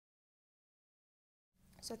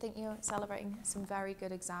So I think you're celebrating some very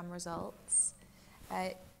good exam results.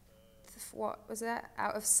 What was it?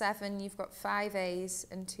 Out of 7, you've got 5 A's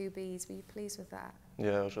and 2 B's. Were you pleased with that?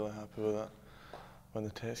 Yeah, I was really happy with that. When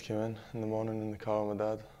the test came in the morning in the car with my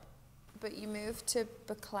dad. But you moved to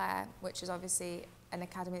Beauclair, which is obviously an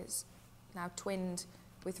academy that's now twinned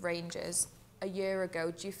with Rangers, a year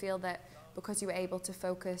ago. Do you feel that because you were able to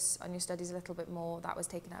focus on your studies a little bit more, that was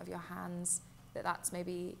taken out of your hands, that's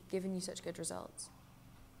maybe given you such good results?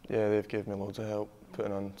 Yeah, they've given me loads of help,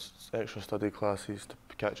 putting on extra study classes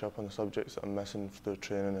to catch up on the subjects that I'm missing through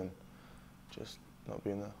training and just not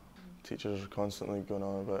being there. Teachers are constantly going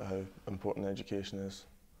on about how important education is,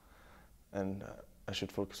 and I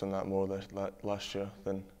should focus on that more last year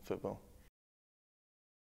than football.